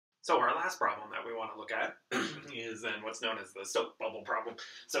So our last problem that we want to look at is then what's known as the soap bubble problem.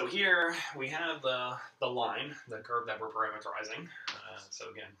 So here we have the line, the curve that we're parameterizing. So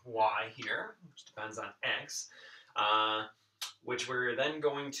again, y here, which depends on x, which we're then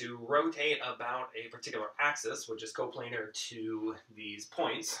going to rotate about a particular axis, which is coplanar to these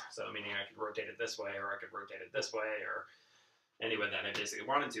points. So meaning I could rotate it this way, or I could rotate it this way, or any way that I basically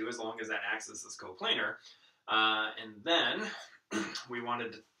wanted to, as long as that axis is coplanar. And then we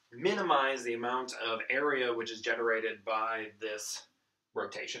wanted to minimize the amount of area which is generated by this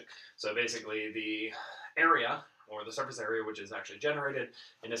rotation. So basically the area, or the surface area which is actually generated,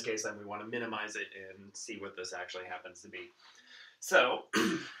 in this case then we want to minimize it and see what this actually happens to be. So,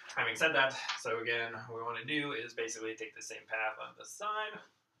 having said that, so again, what we want to do is basically take the same path on this side.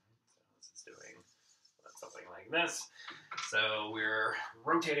 So this is doing something like this. So we're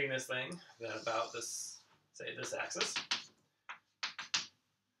rotating this thing about this, say this axis.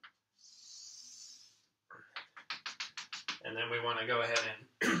 And then we want to go ahead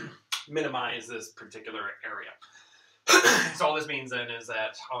and minimize this particular area. So all this means then is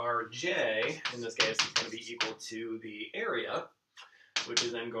that our j, in this case, is going to be equal to the area, which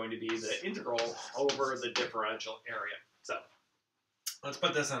is then going to be the integral over the differential area. So let's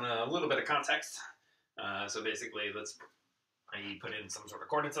put this in a little bit of context. So basically, I put in some sort of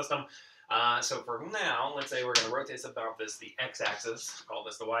coordinate system. So for now, let's say we're going to rotate this about this, the x-axis, call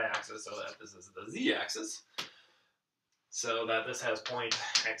this the y-axis, so that this is the z-axis. So that this has point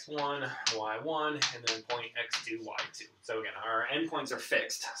x1, y1, and then point x2, y2. So again, our endpoints are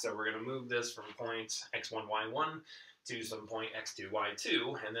fixed. So we're going to move this from point x1, y1 to some point x2,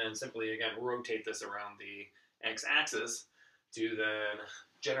 y2, and then simply, again, rotate this around the x-axis to then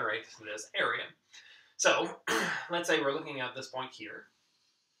generate this area. So let's say we're looking at this point here.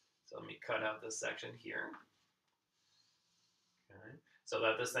 So let me cut out this section here. Okay. So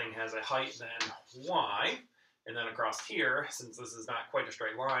that this thing has a height then y. And then across here, since this is not quite a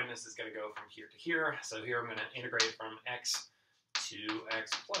straight line, this is going to go from here to here. So here I'm going to integrate from x to x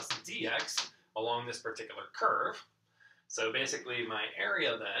plus dx along this particular curve. So basically my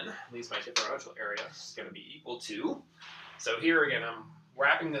area then, at least my differential area, is going to be equal to, so here again I'm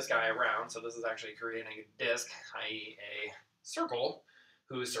wrapping this guy around, so this is actually creating a disk, i.e. a circle,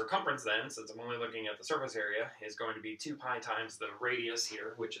 whose circumference then, since I'm only looking at the surface area, is going to be 2 pi times the radius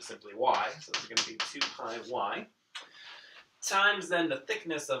here, which is simply y. So it's going to be 2 pi y, times then the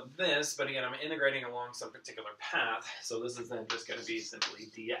thickness of this, but again, I'm integrating along some particular path, so this is then just going to be simply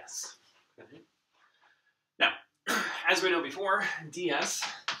ds. Okay. Now, as we know before, ds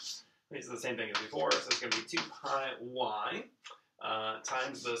is the same thing as before, so it's going to be 2 pi y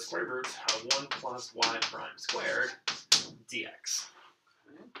times the square root of 1 plus y prime squared dx.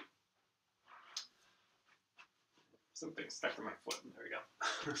 Something stuck to my foot. There we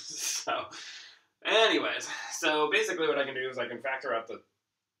go. So, anyways, so basically what I can do is I can factor out the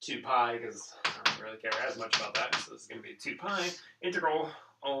 2 pi because I don't really care as much about that. So this is going to be 2 pi integral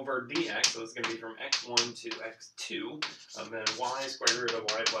over dx. So this is going to be from x1 to x2 of then y squared root of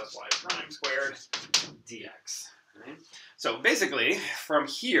y plus y prime squared dx. Right? So basically, from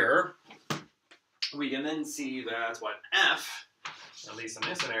here, we can then see that what f, at least in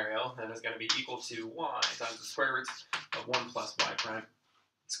this scenario, then is going to be equal to y times the square root of 1 plus y prime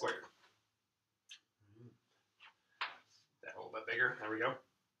squared. That a little bit bigger. There we go.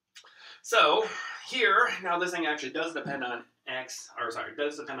 So here, now this thing actually does depend on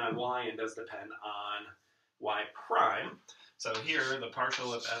does depend on y and does depend on y prime. So here, the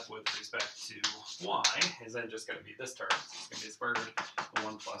partial of f with respect to y is then just going to be this term. It's going to be the square root of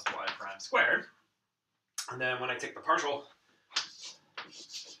 1 plus y prime squared. And then when I take the partial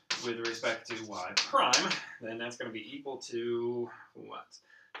with respect to y prime, then that's going to be equal to what?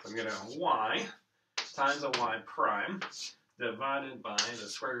 So I'm going to y times a y prime divided by the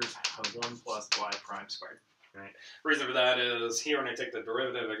square root of 1 plus y prime squared. Right? Reason for that is here when I take the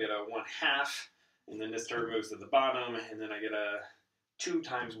derivative, I get a 1/2, and then this term moves to the bottom, and then I get a 2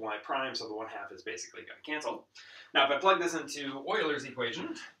 times y prime, so the 1/2 is basically going to cancel. Now if I plug this into Euler's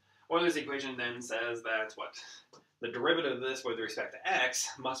equation then says that what? The derivative of this with respect to x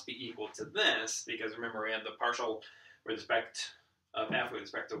must be equal to this, because remember we had the partial with respect of f with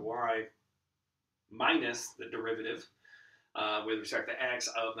respect to y minus the derivative with respect to x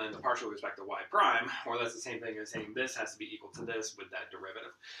of then the partial with respect to y prime, or that's the same thing as saying this has to be equal to this with that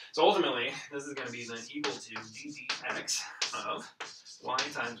derivative. So ultimately, this is going to be then equal to ddx of y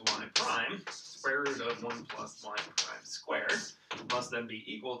times y prime, square root of 1 plus y prime squared, must then be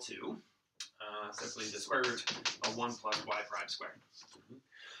equal to simply the square root of 1 plus y prime squared.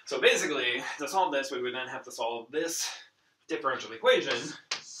 So basically, to solve this, we would then have to solve this differential equation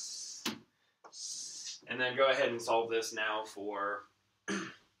then go ahead and solve this now for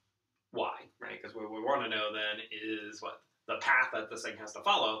y, right? Because what we want to know then is what the path that this thing has to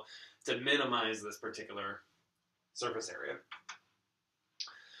follow to minimize this particular surface area.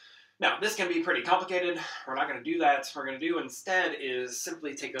 Now, this can be pretty complicated. We're not going to do that. What we're going to do instead is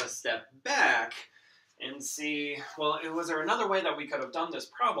simply take a step back and see, well, was there another way that we could have done this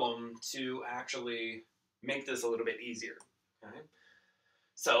problem to actually make this a little bit easier? Okay?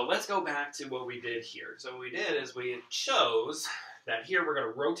 So let's go back to what we did here. So what we did is we chose that here we're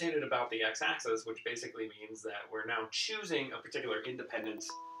going to rotate it about the x-axis, which basically means that we're now choosing a particular independent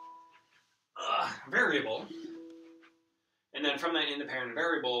variable. And then from that independent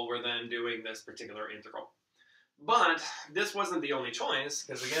variable, we're then doing this particular integral. But this wasn't the only choice,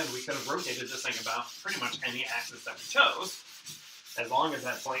 because again, we could have rotated this thing about pretty much any axis that we chose, as long as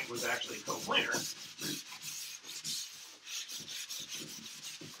that point was actually coplanar.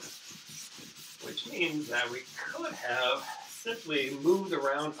 Which means that we could have simply moved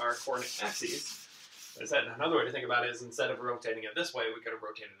around our coordinate axes. As I said, another way to think about it is instead of rotating it this way, we could have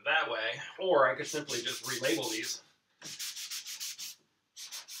rotated it that way, or I could simply just relabel these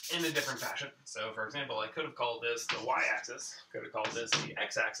in a different fashion. So for example, I could have called this the y-axis, could have called this the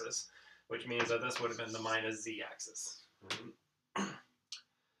x-axis, which means that this would have been the minus z-axis.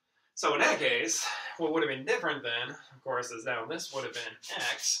 So in that case, what would have been different then, of course, is now this would have been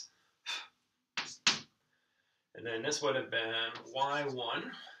x, and then this would have been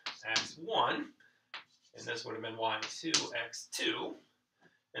y1, x1, and this would have been y2, x2,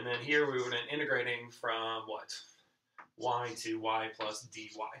 and then here we would have been integrating from what? Y to y plus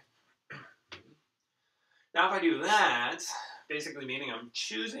dy. Now if I do that, basically meaning I'm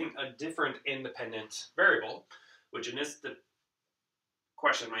choosing a different independent variable, which in this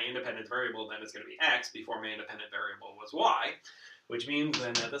question, my independent variable then is going to be x before my independent variable was y, which means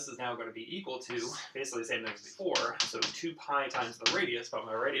then that this is now going to be equal to basically the same thing as before, so 2 pi times the radius, but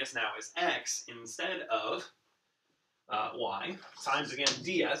my radius now is x instead of y, times again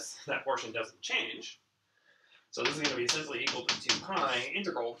ds, that portion doesn't change. So this is going to be simply equal to 2 pi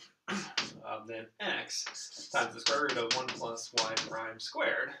integral of then x times the square root of 1 plus y prime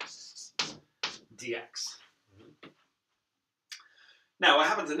squared dx. Now what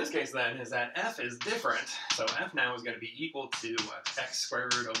happens in this case then is that f is different, so f now is going to be equal to x square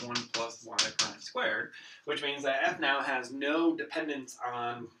root of 1 plus y prime squared, which means that f now has no dependence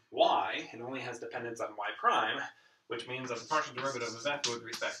on y, it only has dependence on y prime, which means that the partial derivative of f with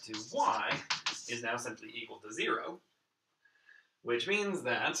respect to y is now simply equal to 0, which means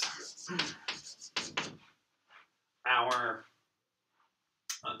that our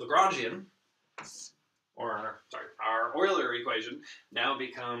Lagrangian, or sorry, our Euler equation now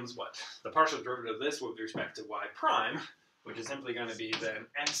becomes what? The partial derivative of this with respect to y prime, which is simply going to be then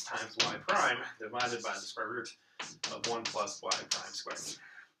x times y prime divided by the square root of 1 plus y prime squared.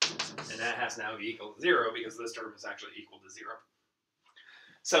 And that has now to be equal to 0 because this term is actually equal to 0.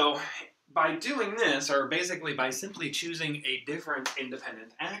 So by doing this, or basically by simply choosing a different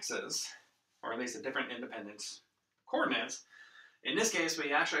independent axis, or at least a different independent coordinates, in this case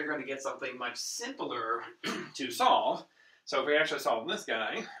we actually are going to get something much simpler to solve. So if we actually solve this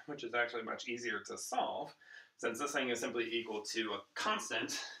guy, which is actually much easier to solve, since this thing is simply equal to a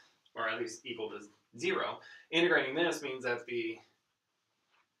constant, or at least equal to 0, integrating this means that the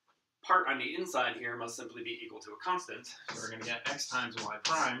part on the inside here must simply be equal to a constant. So we're going to get x times y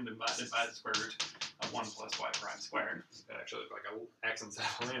prime divided by the square root of 1 plus y prime squared. That actually looks like a x instead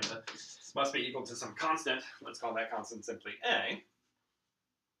of lambda. Must be equal to some constant. Let's call that constant simply a.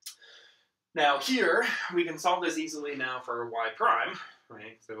 Now here, we can solve this easily now for y prime,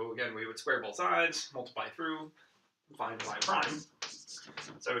 right? So again, we would square both sides, multiply through, find y prime.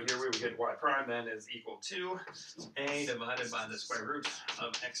 So here we would get y prime then is equal to a divided by the square root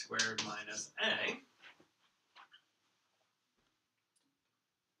of x squared minus a.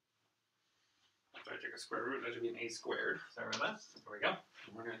 So I take a square root, that should be an a squared. Sorry about that. There we go.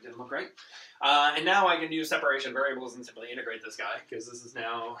 It didn't look right. And now I can use separation variables and simply integrate this guy, because this is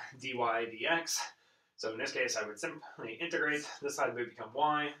now dy dx. So in this case, I would simply integrate. This side would become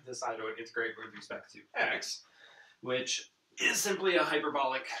y. This side I would integrate with respect to x, which is simply a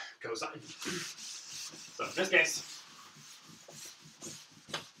hyperbolic cosine. So in this case,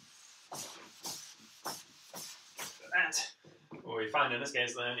 that. What we find in this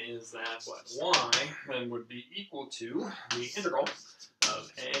case then is that what y then would be equal to the integral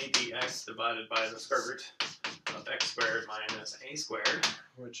of a dx divided by the square root of x squared minus a squared,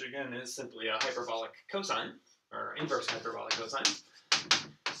 which again is simply a hyperbolic cosine, or inverse hyperbolic cosine,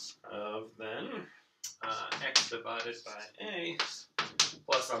 of then x divided by a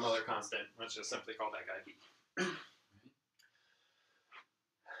plus some other constant. Let's just simply call that guy b.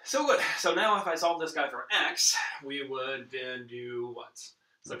 So good. So now if I solve this guy for x, we would then do what?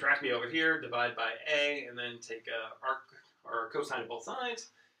 Subtract b over here, divide by a, and then take arc or cosine of both sides,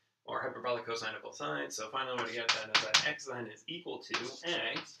 or hyperbolic cosine of both sides. So finally what we get then is that x then is equal to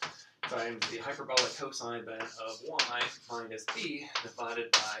a times the hyperbolic cosine then of y minus b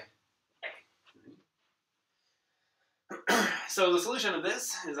divided by a. So the solution of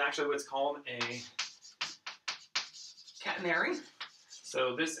this is actually what's called a catenary.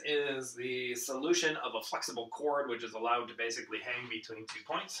 So this is the solution of a flexible chord, which is allowed to basically hang between 2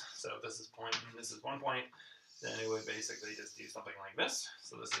 points. So this is point and this is 1 point. Then it would basically just do something like this.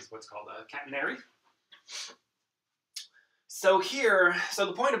 So this is what's called a catenary. So here, so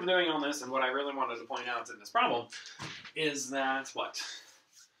the point of doing all this, and what I really wanted to point out in this problem, is that what?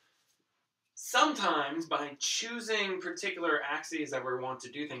 Sometimes by choosing particular axes that we want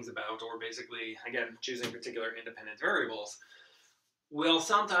to do things about, or basically, again, choosing particular independent variables, will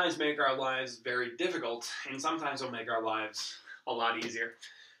sometimes make our lives very difficult, and sometimes will make our lives a lot easier.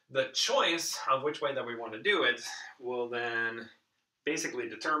 The choice of which way that we want to do it will then basically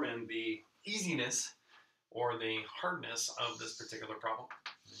determine the easiness or the hardness of this particular problem.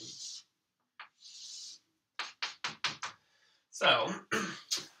 So,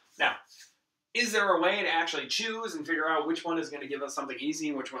 now, is there a way to actually choose and figure out which one is going to give us something easy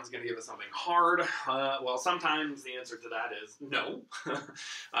and which one's going to give us something hard? Well, sometimes the answer to that is no.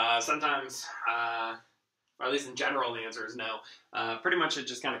 Sometimes, or at least in general, the answer is no. Pretty much it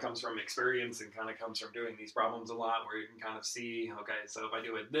just kind of comes from experience and kind of comes from doing these problems a lot, where you can kind of see, okay, so if I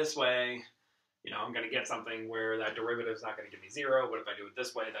do it this way, you know, I'm going to get something where that derivative is not going to give me 0, but if I do it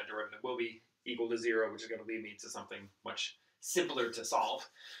this way, that derivative will be equal to 0, which is going to lead me to something much simpler to solve.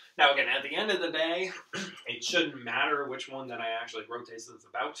 Now again, at the end of the day, it shouldn't matter which one that I actually rotate this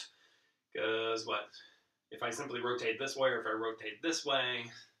about, because what? If I simply rotate this way, or if I rotate this way,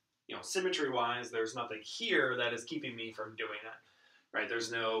 you know, symmetry-wise, there's nothing here that is keeping me from doing that, right?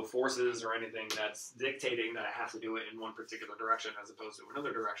 There's no forces or anything that's dictating that I have to do it in one particular direction as opposed to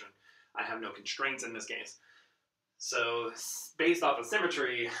another direction. I have no constraints in this case. So based off of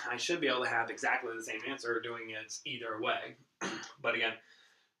symmetry, I should be able to have exactly the same answer doing it either way. But again,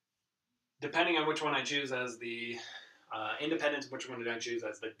 depending on which one I choose as the independent, which one I choose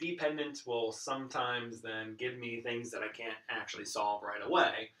as the dependent, will sometimes then give me things that I can't actually solve right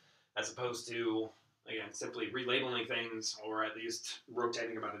away, as opposed to, again, simply relabeling things or at least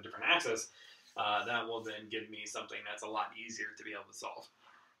rotating about a different axis. That will then give me something that's a lot easier to be able to solve.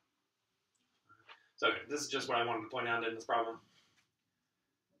 So this is just what I wanted to point out in this problem.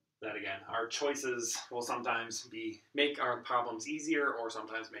 That again, our choices will sometimes make our problems easier or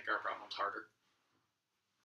sometimes make our problems harder.